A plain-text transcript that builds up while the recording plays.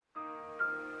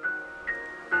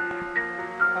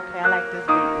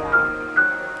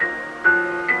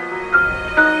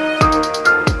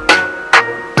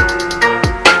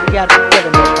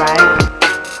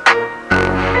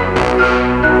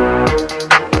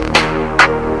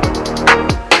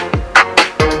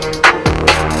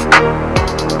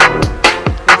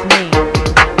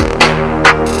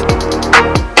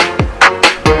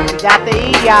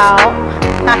Okay,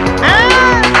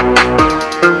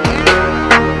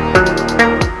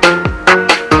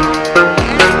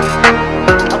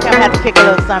 I'm gonna have to pick a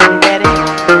little something. Ready?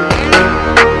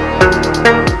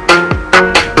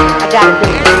 I gotta do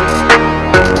it.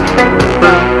 Here we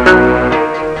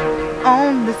go.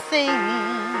 On the scene,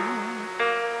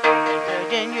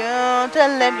 urging you to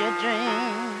live your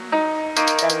dream.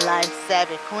 The life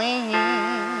savvy queen.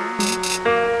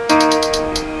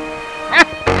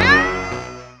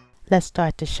 Let's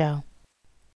start the show.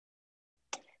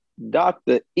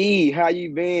 Dr. E, how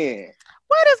you been?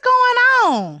 What is going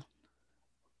on?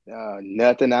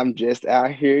 Nothing. I'm just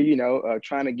out here,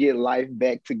 trying to get life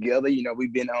back together.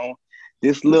 We've been on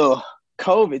this little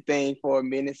COVID thing for a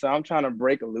minute, so I'm trying to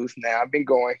break a loose now. I've been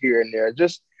going here and there,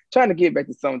 just trying to get back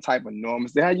to some type of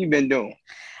normalcy. How you been doing?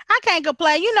 I can't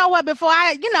complain. You know what?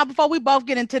 Before we both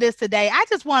get into this today, I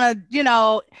just want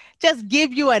to, just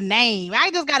give you a name. I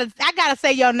gotta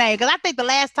say your name because I think the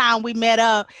last time we met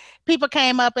up, people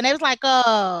came up and they were like, who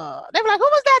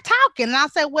was that talking? And I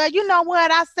said, well, you know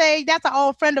what? I say that's an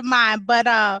old friend of mine. But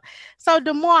so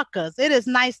Demarcus, it is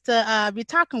nice to be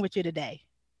talking with you today.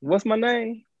 What's my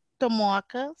name?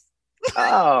 Demarcus.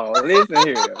 Oh, listen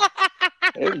here.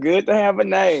 It's good to have a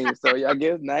name. So I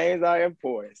guess names are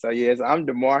important. So yes, I'm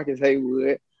DeMarcus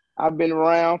Haywood. I've been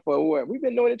around for what? We've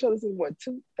been knowing each other since what,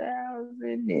 Ooh,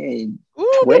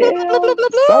 blue, blue, blue, blue, 2012? blue,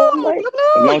 Something blue, like blue,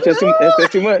 a blue. long time.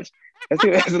 That's too much.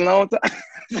 That's a long time.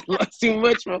 That's too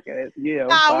much. Okay. Yeah, I'm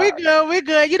No, we sorry. good. We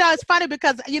good. It's funny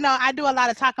because I do a lot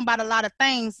of talking about a lot of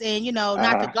things, and not to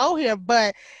Uh-huh. go here,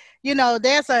 but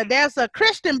there's a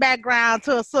Christian background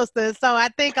to a sister, so I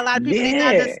think a lot of people need to Yeah.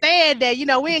 understand that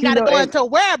we ain't got to go And into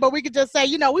where, but we could just say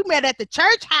we met at the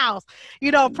church house,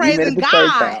 we met at praising the church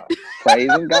God. house,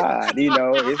 praising God.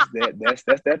 It's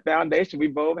that's that foundation we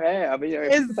both have.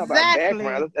 If people talk about Exactly.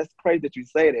 background, that's crazy that you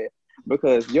say that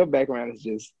because your background is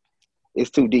just it's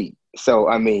too deep. So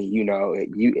I mean,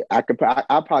 I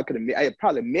probably could have I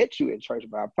probably met you in church,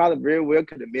 but I probably very well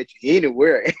could have met you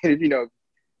anywhere. And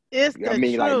It's I the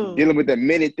mean, like truth. dealing with the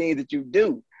many things that you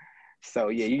do. So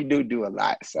yeah, you do a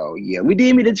lot. So yeah, we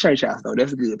did meet at the church house though.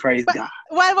 That's good. Praise But God.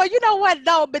 you know what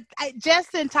though? But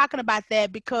just in talking about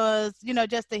that, because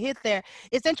just to hit there,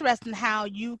 it's interesting how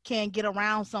you can get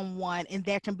around someone and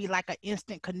there can be like an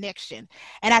instant connection.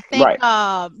 And I think, Right.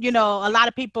 a lot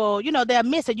of people, they'll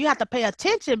miss it. You have to pay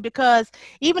attention because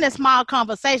even in small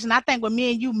conversation, I think when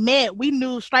me and you met, we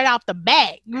knew straight off the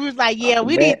bat. We was like, Off yeah, the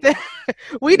we need bat. to,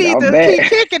 we need I'm to keep back.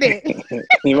 kicking it.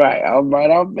 You're right. I'm right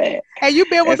off bat. And you've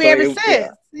been with And me so ever yeah.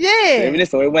 since. Yeah.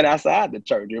 So it went outside the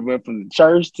church. It went from the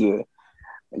church to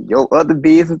your other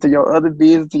business to your other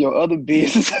business to your other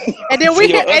business And then to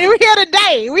your other we here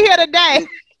today. We here today.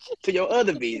 to your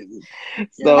other business.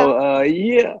 Yeah. So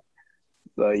yeah.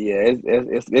 So yeah,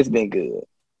 it's been good.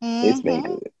 It's been Hmm.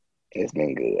 good. It's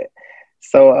been good.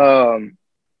 So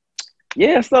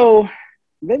yeah, so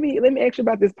let me ask you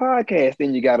about this podcast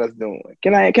thing you got us doing.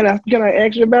 Can I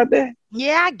ask you about that?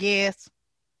 Yeah, I guess.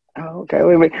 Oh, okay,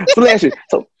 wait. So let you.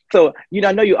 So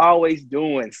I know you're always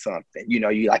doing something. You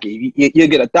like you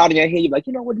get a thought in your head. You're like,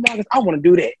 you know what, Marcus, I want to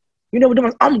do that. You know what,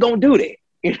 Marcus, I'm gonna do that.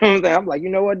 You know what I'm saying? I'm like, you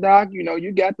know what, Doc.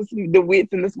 You got the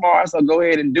wits and the smarts. So go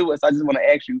ahead and do it. So I just want to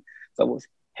ask you. So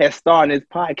has starting this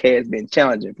podcast been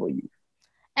challenging for you?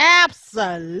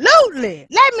 Absolutely.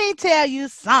 Let me tell you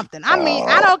something. I mean,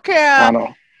 I Uh, don't care. I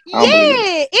don't. I don't believe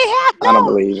it. Yeah, it have I don't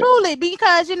no, believe it. truly,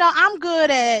 because I'm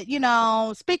good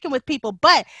at speaking with people,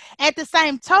 but at the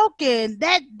same token,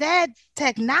 that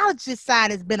technology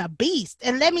side has been a beast.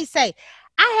 And let me say,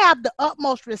 I have the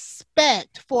utmost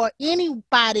respect for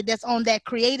anybody that's on that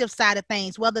creative side of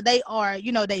things, whether they are,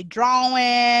 they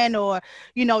drawing or,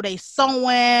 they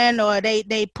sewing or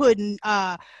they putting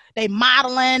they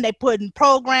modeling, they putting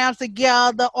programs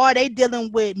together, or they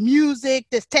dealing with music.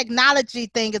 This technology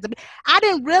thing is I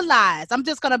didn't realize, I'm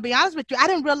just gonna be honest with you, I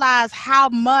didn't realize how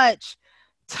much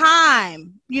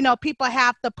time, people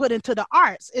have to put into the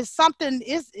arts. It's something,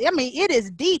 it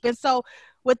is deep. And so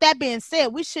with that being said,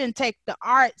 we shouldn't take the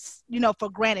arts, for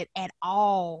granted at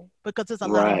all because there's a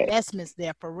lot of Right. investments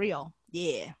there for real.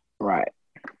 Yeah. Right.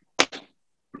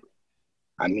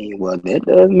 I mean, well, that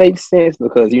does make sense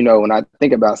because when I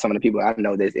think about some of the people I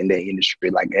know that's in that industry,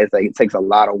 like it takes a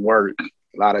lot of work,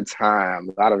 a lot of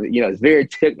time, a lot of it's very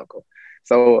technical.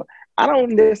 So I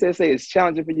don't necessarily say it's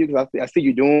challenging for you because I see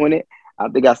you doing it. I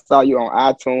think I saw you on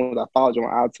iTunes. I followed you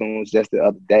on iTunes just the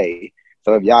other day.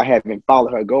 So if y'all haven't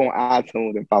followed her, go on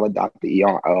iTunes and follow Dr. E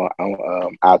on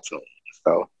iTunes.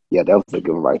 So yeah, that was a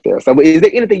good one right there. So is there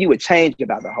anything you would change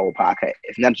about the whole podcast?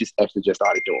 Not just actually just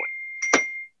started doing.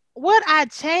 would I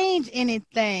change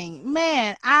anything?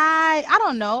 Man, I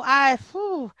don't know. I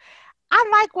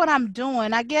like what I'm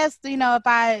doing. I guess, if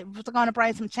I was going to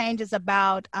bring some changes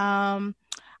about, I'm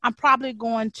probably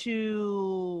going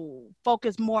to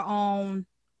focus more on,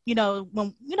 when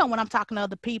I'm talking to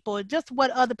other people, just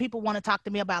what other people want to talk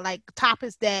to me about, like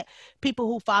topics that people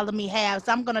who follow me have.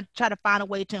 So I'm going to try to find a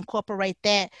way to incorporate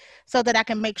that so that I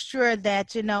can make sure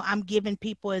that, I'm giving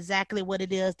people exactly what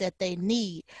it is that they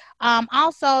need.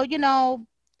 Also,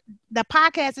 the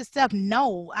podcast itself,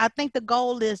 no. I think the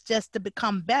goal is just to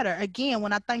become better. Again,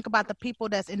 when I think about the people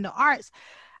that's in the arts,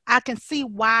 I can see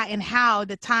why and how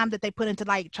the time that they put into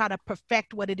like try to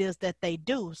perfect what it is that they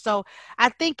do. So I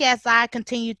think as I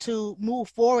continue to move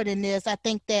forward in this, I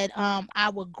think that I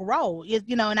will grow.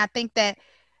 And I think that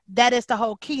that is the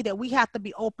whole key, that we have to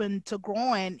be open to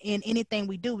growing in anything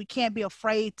we do. We can't be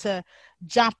afraid to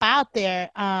jump out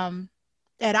there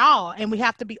at all, and we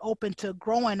have to be open to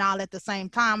growing all at the same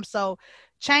time. So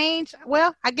change,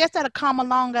 well, I guess that'll come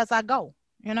along as I go,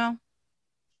 you know.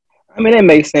 I mean, that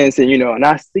makes sense, and and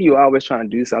I see you always trying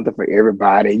to do something for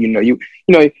everybody. You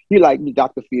like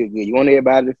Dr. Feel Good. You want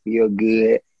everybody to feel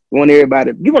good. You want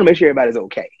to make sure everybody's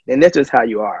okay, and that's just how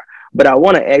you are. But I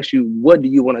want to ask you, what do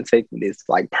you want to take from this,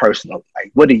 like personally?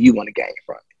 Like, what do you want to gain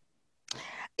from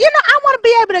I want to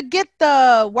be able to get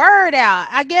the word out.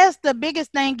 I guess the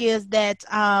biggest thing is that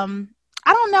I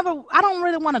don't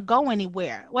really want to go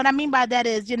anywhere. What I mean by that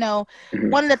is, it? Hmm.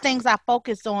 one of the things I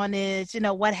focus on is,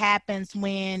 what happens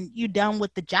when you're done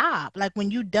with the job, like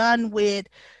when you're done with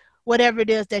whatever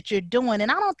it is that you're doing. And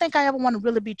I don't think I ever want to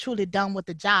really be truly done with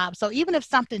the job. So even if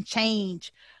something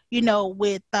changed,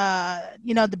 with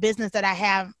the business that I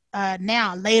have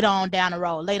now later on down the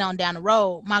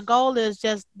road, my goal is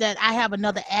just that I have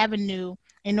another avenue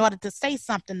in order to say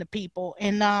something to people.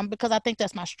 And because I think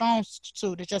that's my strong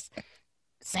suit, is just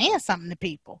saying something to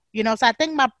people. So I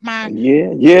think my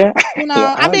Yeah, yeah,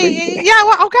 yeah. I I agree. mean, yeah,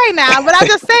 well, okay now, but I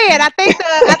just said, I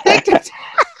think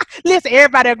listen,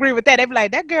 everybody agree with that. They be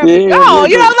like, that girl be Yeah, yeah, gone,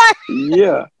 good. like,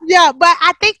 Yeah. yeah, but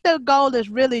I think the goal is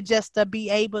really just to be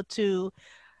able to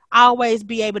always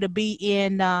be able to be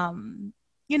in, in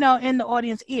the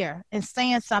audience ear and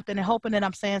saying something and hoping that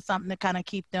I'm saying something to kind of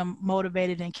keep them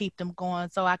motivated and keep them going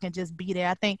so I can just be there.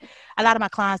 I think a lot of my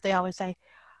clients, they always say,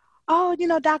 oh,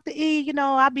 Dr. E,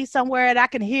 I'll be somewhere and I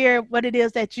can hear what it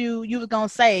is that you was gonna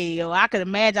say, or I could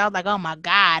imagine. I was like, oh my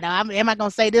God, am I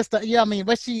gonna say this? What I mean?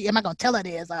 Am I gonna tell her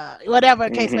this? Whatever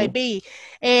the case may Hmm. be,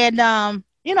 and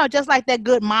just like that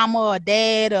good mama or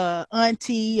dad or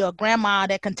auntie or grandma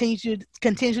that continues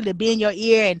to be in your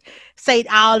ear and say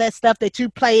all that stuff that you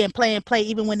play and play and play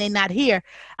even when they're not here.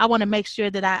 I want to make sure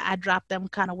that I drop them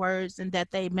kind of words and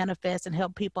that they manifest and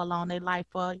help people along their life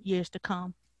for years to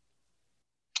come.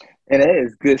 And that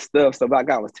is good stuff. So, like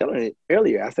I was telling it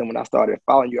earlier, I said when I started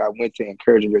following you, I went to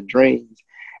Encouraging Your Dreams.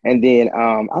 And then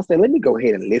I said, let me go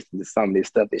ahead and listen to some of this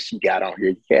stuff that she got on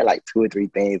here. You had like two or three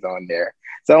things on there.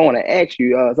 So I want to ask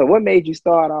you, so what made you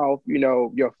start off,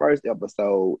 your first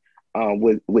episode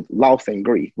with Loss and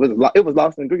Grief? It was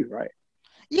Loss and Grief, right?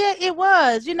 Yeah, it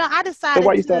was. I So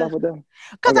why decided you start to, off with them?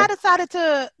 because I Okay. decided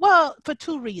to, well, for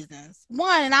two reasons.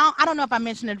 One, and I don't know if I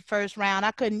mentioned in the first round,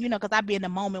 I couldn't, because I'd be in the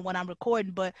moment when I'm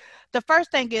recording, but the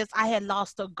first thing is I had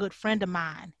lost a good friend of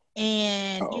mine.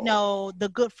 And, Oh, the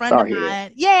good friend of sorry to hear that.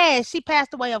 mine, yeah, she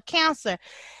passed away of cancer.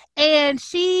 And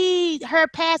her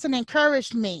passing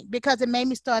encouraged me because it made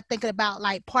me start thinking about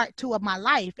like part two of my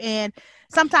life. And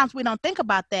sometimes we don't think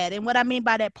about that. And what I mean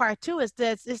by that part two is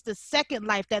this: it's the second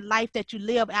life, that life that you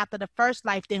live after the first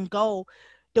life didn't go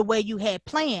the way you had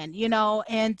planned, and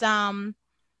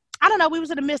I don't know, we was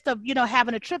in the midst of,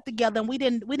 having a trip together, and we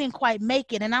didn't quite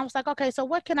make it. And I was like, okay, so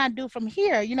what can I do from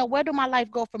here? Where do my life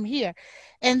go from here?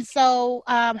 And so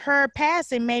her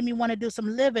passing made me want to do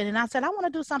some living. And I said, I want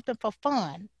to do something for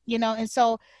fun, and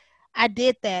so I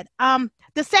did that.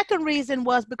 The second reason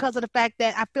was because of the fact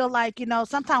that I feel like,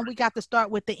 sometimes we got to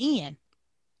start with the end.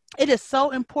 It is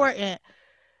so important,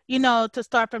 to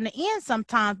start from the end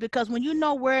sometimes, because when you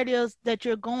know where it is that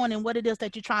you're going and what it is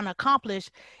that you're trying to accomplish,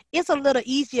 it's a little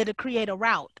easier to create a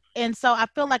route. And so I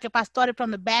feel like if I started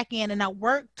from the back end and I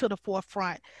worked to the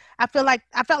forefront, I felt like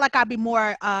I'd be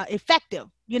more effective,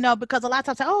 because a lot of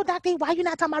times I say, oh, Dr. E, why you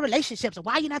not talking about relationships? Or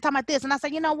why you not talking about this? And I say,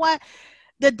 you know what?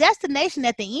 The destination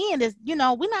at the end is, we're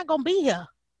not gonna be here.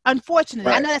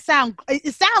 Unfortunately, I Right. know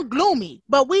it sound gloomy,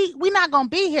 but we not gonna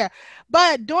be here.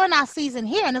 But during our season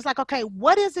here, and it's like, okay,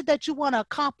 what is it that you want to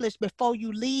accomplish before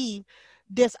you leave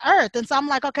this earth? And so I'm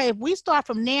like, okay, if we start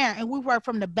from there and we work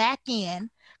from the back end,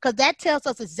 because that tells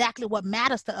us exactly what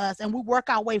matters to us, and we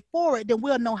work our way forward, then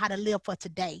we'll know how to live for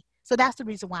today. So that's the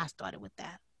reason why I started with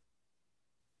that.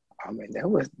 I mean, that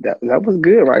was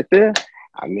good right there.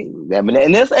 I mean, it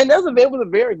was a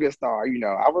very good start. You know,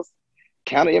 I was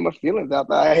kind of in my feelings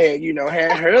after I had,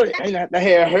 had heard it, and I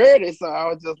had heard it. So I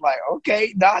was just like,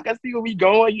 okay, Doc, I see where we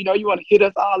going. You know, you want to hit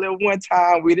us all at one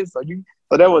time with it. So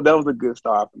that was a good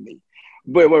start for me.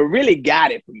 But what really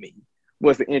got it for me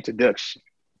was the introduction.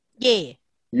 Yeah.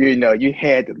 You know, you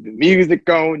had the music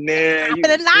on there. Pop You it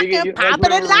were and lock singing. it, You had pop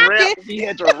it and your lock rap. it. You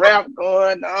had your rap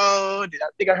going on. I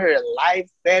think I heard Life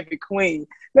Savvy Queen.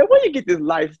 Now, where you get this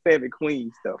Life Savvy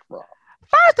Queen stuff from?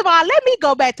 First of all, let me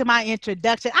go back to my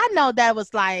introduction. I know that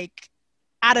was like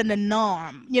out of the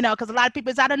norm, because a lot of people,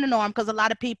 it's out of the norm because a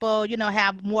lot of people,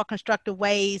 have more constructive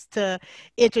ways to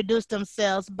introduce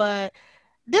themselves. But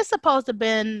this supposed to have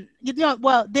been,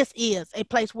 well, this is a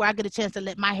place where I get a chance to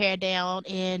let my hair down,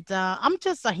 and I'm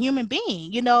just a human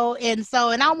being, and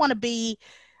I want to be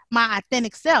my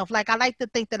authentic self. Like, I like to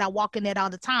think that I walk in it all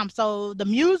the time. So the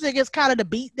music is kind of the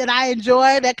beat that I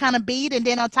enjoy, that kind of beat. And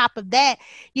then on top of that,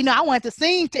 I want to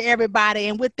sing to everybody.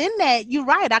 And within that, you're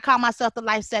right. I call myself the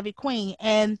Life Savvy Queen.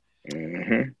 And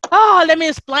Mm-hmm. oh, let me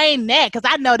explain that,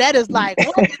 because I know that is like,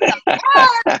 what in the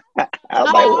I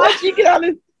was like, world? where she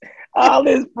get all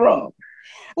this from?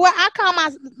 Well, I call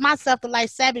myself the Life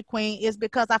Savvy Queen is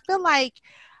because I feel like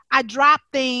I drop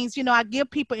things, I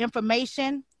give people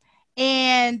information.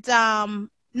 And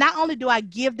not only do I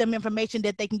give them information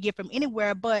that they can get from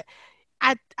anywhere, but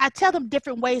I tell them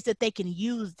different ways that they can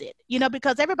use it,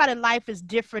 because everybody's life is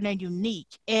different and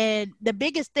unique. And the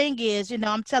biggest thing is,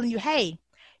 I'm telling you, hey,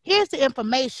 here's the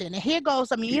information. And here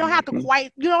goes, I mean, Mm-hmm.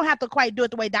 you don't have to quite do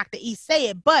it the way Dr. E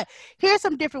said, but here's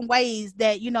some different ways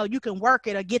that, you can work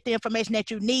it or get the information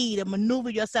that you need and maneuver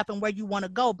yourself and where you want to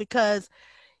go. Because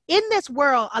in this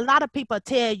world, a lot of people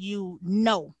tell you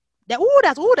no. That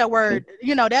word,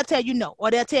 they'll tell you no,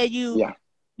 or they'll tell you Yeah.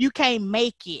 you can't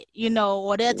make it,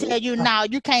 or they'll tell you Yeah. no,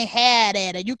 you can't have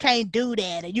that, or you can't do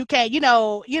that, or you can't,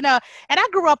 and I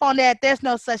grew up on that. There's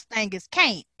no such thing as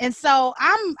can't. And so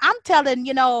I'm telling,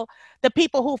 the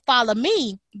people who follow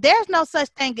me, there's no such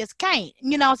thing as can't,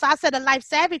 so I said a Life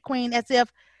Savvy Queen as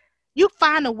if you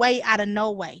find a way out of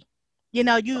no way. Right. And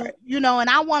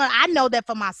I know that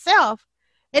for myself.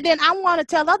 And then I want to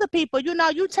tell other people,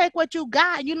 you take what you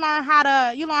got and you learn how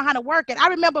to work it. I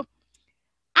remember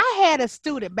I had a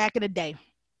student back in the day,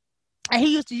 and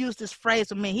he used to use this phrase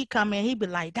with me. He come in, he'd be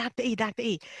like, Dr. E, Dr.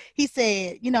 E. He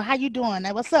said, how you doing?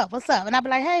 Like, what's up? What's up? And I'd be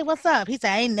like, hey, what's up? He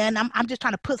said, ain't nothing. I'm just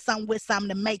trying to put something with something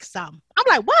to make something. I'm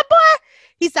like, what, boy?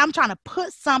 He said, I'm trying to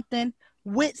put something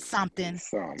with something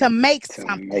Some to make to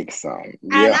something. make some.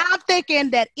 And Yeah. I'm thinking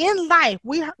that in life,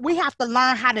 we have to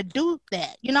learn how to do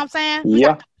that. You know what I'm saying? We got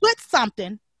Yeah. to put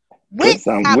something Put with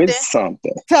some with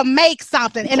something something to make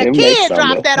something. And a to make kid dropped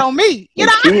something. that on me.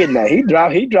 The kid now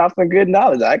he dropped some good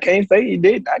knowledge. I can't say he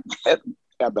did. I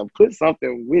got to put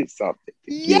something with something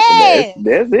to get from that. Yes.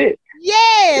 That's it.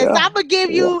 Yes, Yeah. I'm gonna give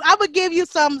Yeah. you. I'm gonna give you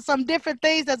some different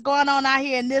things that's going on out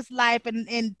here in this life,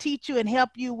 and teach you and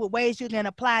help you with ways you can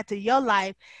apply to your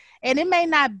life. And it may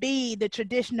not be the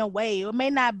traditional way. It may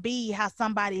not be how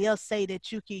somebody else say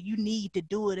that you need to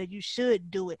do it or you should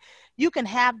do it. You can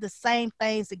have the same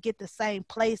things to get the same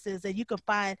places, and you can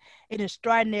find an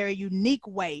extraordinary, unique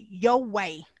way, your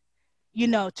way,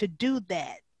 to do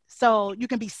that. So you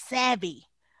can be savvy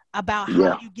about how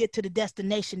Yeah. you get to the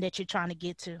destination that you're trying to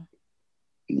get to.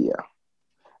 Yeah.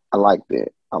 I like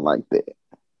that. I like that.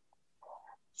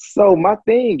 So my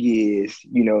thing is,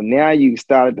 now you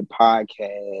started the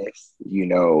podcast,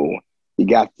 you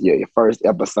got your first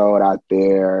episode out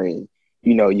there, and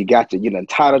you got you done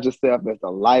titled yourself as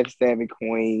the Life Savvy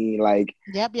Queen. Like,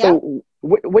 Yep, yep. so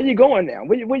where you going now?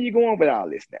 Where you going with all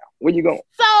this now? Where you going?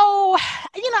 So,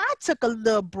 I took a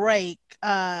little break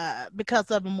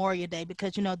because of Memorial Day,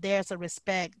 because there's a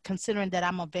respect, considering that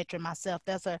I'm a veteran myself.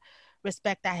 There's a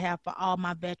respect I have for all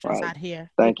my veterans Right. out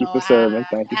here. Thank you for I serving.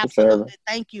 Thank you for serving. absolutely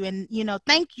thank you, and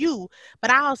thank you,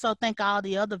 but I also thank all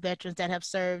the other veterans that have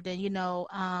served.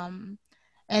 And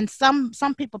and some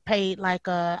people paid like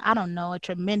I don't know, a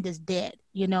tremendous debt,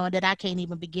 that I can't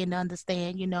even begin to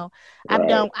understand.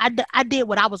 Right. I did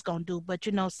what I was gonna do, but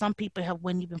some people have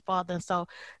went even farther, and so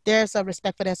there's a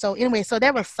respect for that. So anyway, so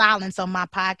there was silence on my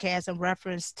podcast in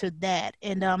reference to that,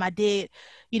 and I did,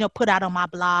 put out on my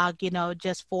blog,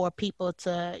 just for people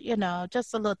to,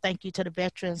 just a little thank you to the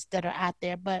veterans that are out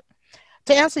there. But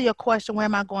to answer your question, where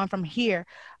am I going from here?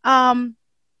 Um,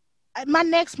 my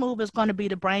next move is going to be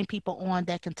to bring people on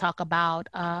that can talk about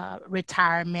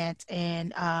retirement,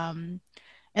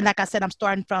 And like I said, I'm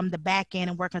starting from the back end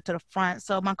and working to the front.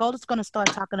 So my goal is going to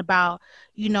start talking about,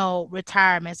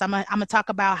 retirements. I'm gonna talk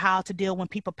about how to deal when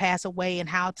people pass away and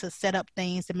how to set up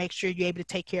things to make sure you're able to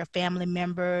take care of family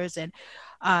members and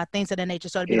things of that nature.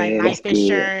 So it'd be like Yeah, that's life good.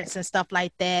 insurance and stuff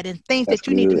like that, and things That's that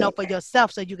you need to good. know for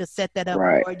yourself so you can set that up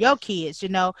Right. for your kids.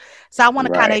 So I want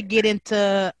to kind Right. of get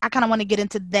into, I kind of want to get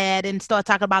into that and start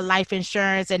talking about life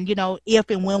insurance and, if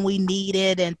and when we need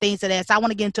it and things of that. So I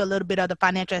want to get into a little bit of the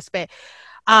financial aspect.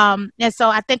 And so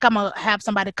I think I'm gonna have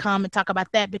somebody come and talk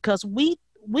about that because we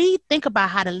think about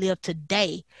how to live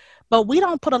today, but we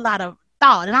don't put a lot of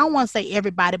thought. And I don't want to say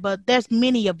everybody, but there's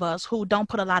many of us who don't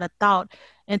put a lot of thought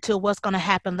into what's going to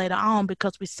happen later on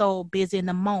because we're so busy in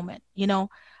the moment.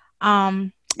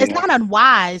 It's Yeah. not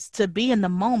unwise to be in the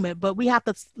moment, but we have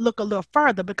to look a little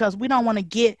further because we don't want to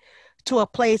get to a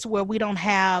place where we don't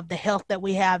have the health that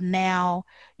we have now,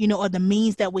 or the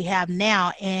means that we have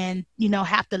now, and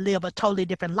have to live a totally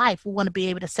different life. We want to be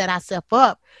able to set ourselves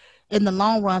up in the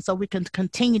long run so we can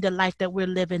continue the life that we're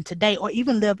living today or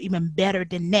even live even better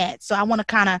than that. So I want to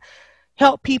kind of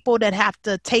help people that have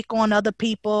to take on other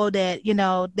people, that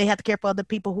they have to care for other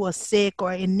people who are sick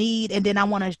or in need, and then I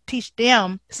want to teach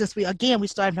them, since we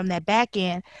started from that back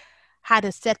end, how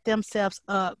to set themselves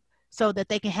up so that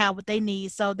they can have what they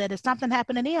need, so that if something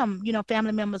happened to them,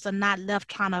 family members are not left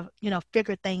trying to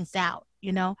figure things out.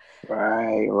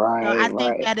 Right. So Right. I think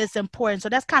Right. that is important. So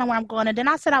that's kind of where I'm going. And then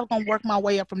I said I was going to work my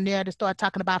way up from there to start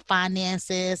talking about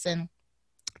finances and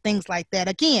things like that.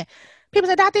 Again, people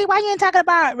say, Dr. E, why you ain't talking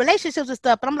about relationships and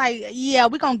stuff? But I'm like, yeah,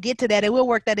 we're gonna get to that and we'll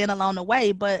work that in along the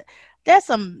way. But there's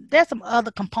some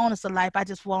other components of life I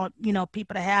just want,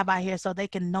 people to have out here so they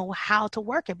can know how to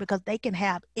work it, because they can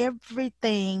have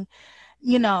everything,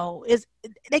 is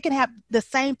they can have the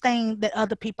same thing that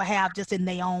other people have, just in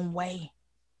their own way,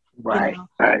 you Right. know.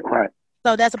 Right. Right.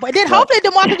 So that's a point. Then No. hopefully,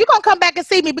 DeMarcus, you're gonna come back and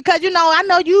see me because I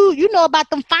know you know about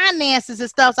them finances and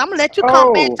stuff. So I'm gonna let you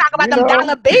come back and Oh, talk about them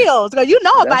dollar bills because you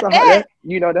know that's about a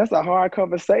that. that's a hard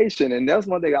conversation, and that's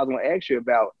one thing I was going to ask you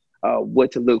about,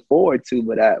 what to look forward to.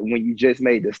 But when you just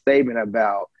made the statement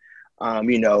about, um,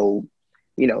 you know,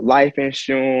 life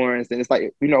insurance, and it's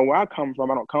like, where I come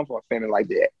from, I don't come from a family like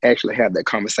that actually have that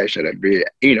conversation at a very,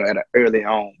 at an early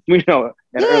on, at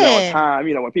an early on Yeah. time,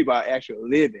 when people are actually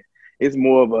living. It's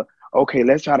more of a, okay,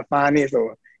 let's try to find this,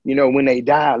 or when they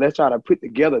die, let's try to put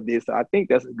together this. So I think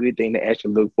that's a good thing to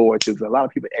actually look forward to, because a lot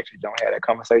of people actually don't have that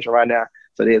conversation right now.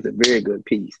 So there's a very good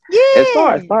piece. As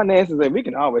far as Yeah. finances, and we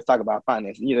can always talk about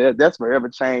finances. That's forever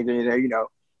changing.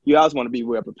 You always want to be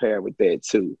well prepared with that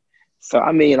too. So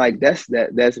I mean, like that's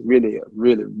really,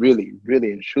 really, really,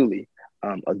 really and truly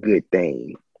a good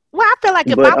thing. Well, I feel like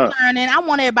if But I'm learning, I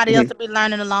want everybody else mhm. to be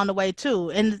learning along the way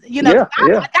too. And 'cause Yeah,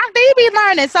 yeah, Dr. E be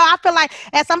learning, so I feel like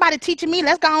as somebody teaching me,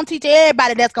 let's go and teach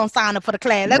everybody that's gonna sign up for the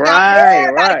class. Let's go, right,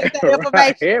 everybody right, get that right.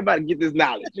 information. Everybody get this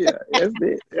knowledge. Yeah, that's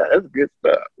it. Yeah, that's good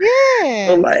stuff.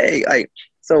 So Yeah.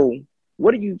 so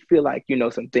what do you feel like,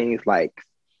 some things like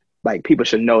people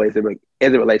should know as it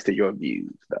relates to your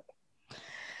views though?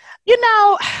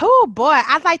 Oh boy,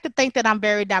 I like to think that I'm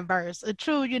very diverse.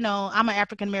 True, I'm an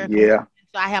African American woman, Yeah.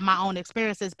 so I have my own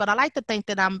experiences, but I like to think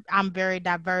that I'm very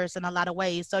diverse in a lot of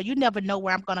ways. So you never know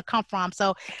where I'm going to come from.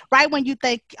 So right when you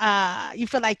think you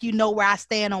feel like you know where I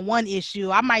stand on one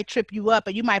issue, I might trip you up,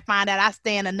 and you might find out I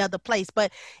stand another place.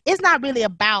 But it's not really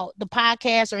about the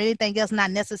podcast or anything else.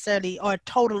 Not necessarily or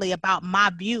totally about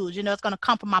my views. It's going to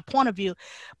come from my point of view,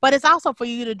 but it's also for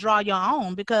you to draw your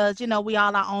own, because we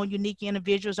all our own unique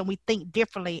individuals and we think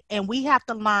differently, and we have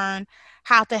to learn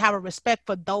how to have a respect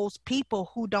for those people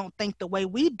who don't think the way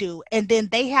we do, and then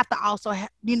they have to also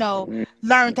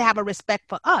learn to have a respect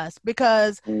for us,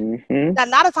 because Mm-hmm. a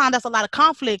lot of times that's a lot of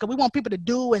conflict, and we want people to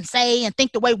do and say and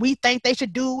think the way we think they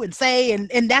should do and say, and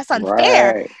that's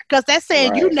unfair, Right. because that's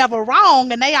saying you Right. never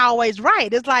wrong and they always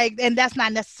right. It's like, and that's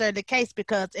not necessarily the case,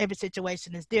 because every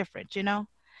situation is different.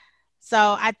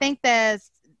 So I think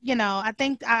I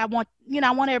think I want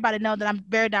everybody to know that I'm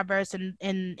very diverse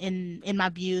in my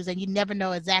views, and you never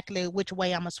know exactly which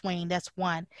way I'm gonna swing. That's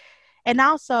one. And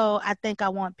also, I think I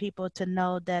want people to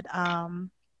know that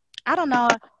I don't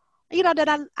know,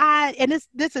 that I and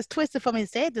this is twisted for me to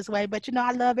say it this way, but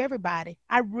I love everybody.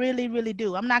 I really, really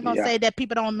do. I'm not gonna Yeah. say that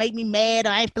people don't make me mad, or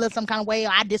I ain't feeling some kind of way,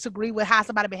 or I disagree with how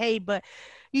somebody behave, but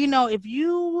if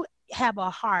you have a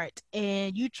heart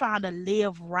and you trying to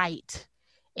live right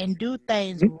and do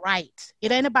things right,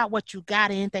 it ain't about what you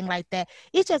got or anything like that.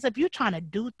 It's just if you're trying to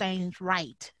do things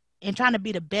right, and trying to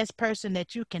be the best person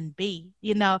that you can be.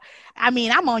 I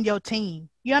mean, I'm on your team.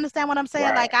 You understand what I'm saying?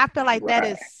 Right. Like, I feel like that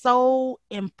Right. is so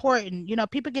important.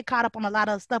 People get caught up on a lot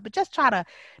of stuff, but just try to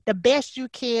the best you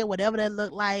can, whatever that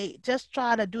look like. Just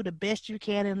try to do the best you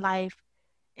can in life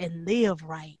and live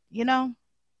right.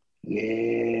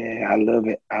 Yeah, I love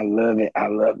it. I love it. I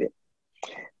love it.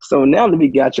 So now that we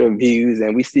got your views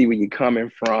and we see where you're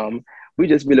coming from, we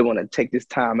just really want to take this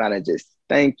time out and just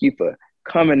thank you for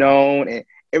coming on. And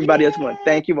everybody else want to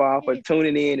thank you all for Yay!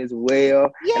 tuning in as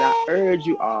well. And I urge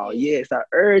you all, Yay! yes, I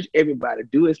urge everybody,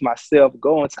 do as myself,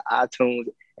 go onto iTunes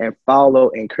and follow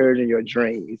Encouraging Your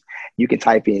Dreams. You can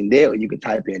type in there, or you can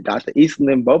type in Dr.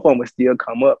 Eastland. Both of them will still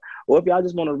come up. Or if y'all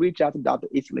just want to reach out to Dr.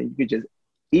 Eastland, you can just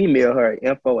email her at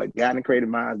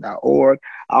info@guidingcreativeminds.org.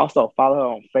 Also follow her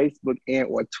on Facebook and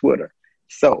or Twitter.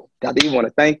 So, Dr. E want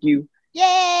to thank you for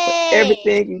Yay!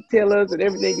 everything you tell us and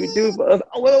everything you do for us.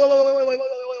 Oh, wait. I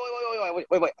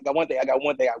got one thing. I got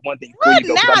one thing before What you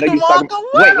go, because I now, know you was talking. DeMarco?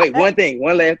 Wait, What? one thing,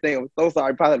 one last thing. I'm so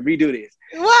sorry, probably redo this.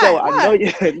 So What? I know What?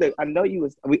 you look, I know you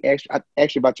was I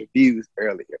asked you about your views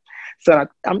earlier. So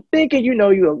I'm thinking, you're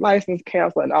a licensed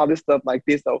counselor and all this stuff like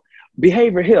this. So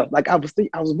behavioral health, like I was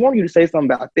wanting you to say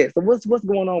something about that. So what's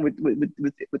going on with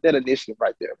that initiative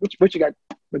right there? What you got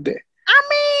with that? I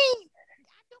mean, I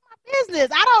do my business.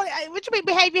 I don't. What you mean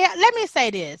behavior? Let me say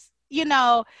this.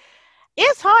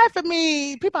 It's hard for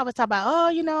me. People always talk about,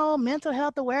 oh, mental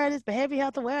health awareness, behavior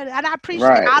health awareness. And I appreciate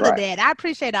Right, all of right. that. I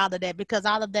appreciate all of that because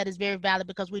all of that is very valid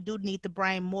because we do need to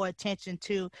bring more attention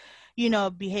to,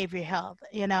 behavior health.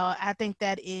 I think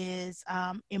that is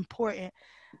important.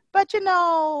 But,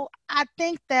 I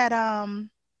think that,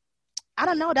 I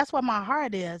don't know, that's what my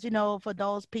heart is, for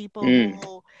those people Mm,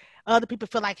 who other people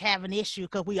feel like have an issue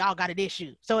because we all got an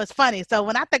issue. So it's funny. So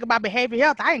when I think about behavioral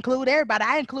health, I include everybody.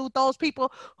 I include those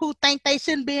people who think they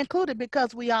shouldn't be included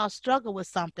because we all struggle with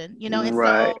something. And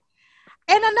right. so,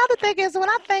 and another thing is when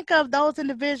I think of those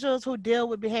individuals who deal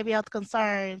with behavioral health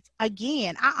concerns,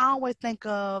 again, I always think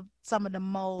of some of the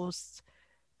most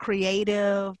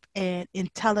creative and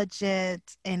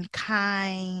intelligent and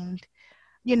kind,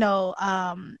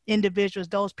 individuals,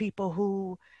 those people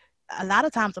who a lot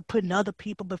of times are putting other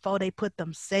people before they put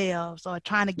themselves or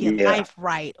trying to get Yeah, life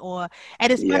right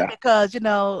and it's funny yeah. because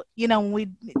when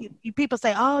people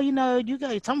say, oh, you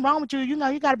got something wrong with you, you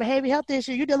got a behavioral health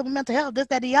issue, you're dealing with mental health, this,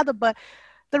 that, the other, but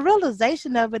the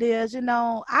realization of it is,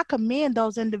 I commend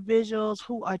those individuals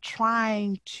who are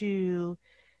trying to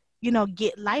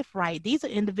get life right. These are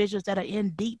individuals that are in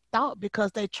deep thought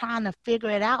because they're trying to figure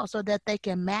it out so that they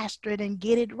can master it and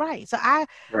get it right. So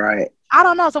Right. I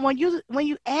don't know. So when you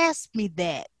ask me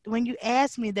that,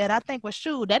 I think, well,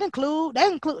 shoot, that include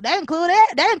folks I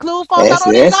That's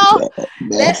don't even that's know.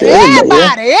 that's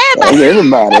everybody. Yeah, Everybody. that's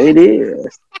everybody. It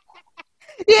is.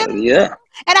 you know? Yeah.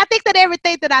 And I think that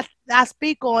everything that I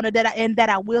speak on and that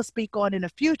I will speak on in the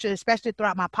future, especially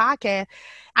throughout my podcast,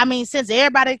 I mean, since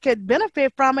everybody could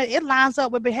benefit from it, it lines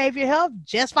up with behavioral health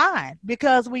just fine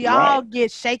because we all Right.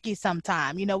 get shaky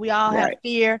sometimes. We all have Right.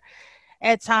 fear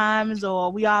at times,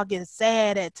 or we all get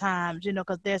sad at times,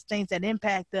 because there's things that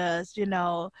impact us.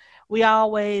 We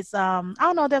always, I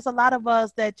don't know, there's a lot of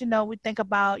us that, we think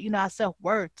about, our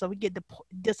self-worth. So we get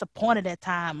disappointed at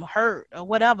times, hurt or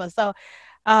whatever. So,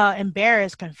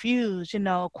 embarrassed, confused,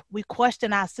 we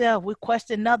question ourselves, we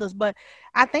question others. But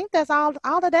I think that's all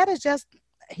of that is just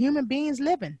human beings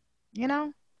living, you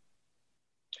know?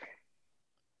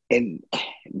 And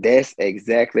that's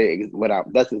exactly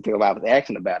that's the thing I was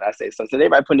asking about. I said, so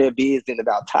everybody putting their bids in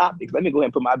about topics. Let me go ahead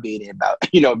and put my bid in about,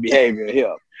 behavioral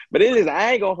health. But it is,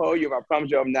 I ain't gonna hold you. I promise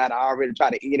you I'm not. I already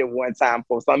tried to eat it one time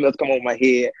before something else come on my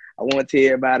head. I want to tell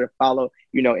everybody to follow,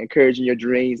 Encouraging Your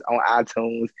Dreams on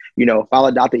iTunes.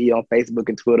 Follow Dr. E on Facebook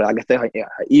and Twitter. Like I said, her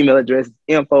email address is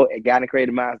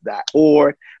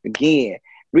info@guidingcreativeminds.org. Again,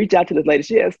 reach out to this lady.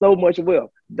 She has so much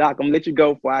wealth. Doc, I'm gonna let you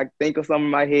go before I think of something in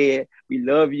my head. We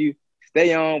love you.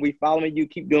 Stay on. We following you.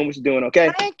 Keep doing what you're doing, okay?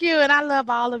 Thank you, and I love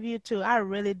all of you too. I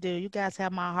really do. You guys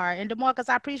have my heart. And DeMarcus,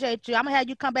 I appreciate you. I'm gonna have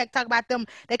you come back talk about them.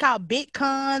 They call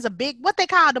Bitcoins, what they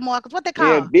call DeMarcus? What they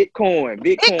Yeah, call Bitcoin.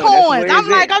 Bitcoin. That's Bitcoins? where I'm it's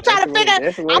like, at. I'm trying to figure.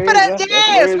 That's I'm where it's gonna at. That's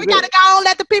where yes. We it's gotta at. go on,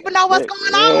 let the people know what's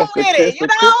going Yeah, on with it. it's the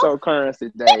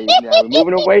cryptocurrency days now. We're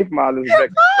moving away from all this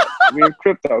regular stuff. We're in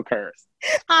cryptocurrency.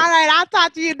 All right, I'll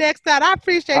talk to you next time. I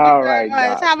appreciate you All very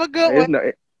right, much. Doc. Have a good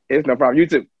one. It's no problem. You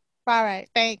too. All right,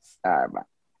 thanks. All right, bye.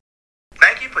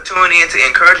 Thank you for tuning in to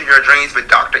Encouraging Your Dreams with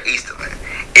Dr. Easterlin.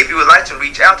 If you would like to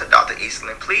reach out to Dr.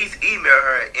 Easterlin, please email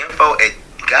her at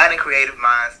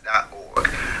info@guidingcreativeminds.org.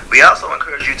 We also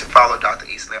encourage you to follow Dr.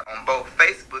 Easterlin on both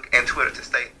Facebook and Twitter to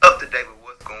stay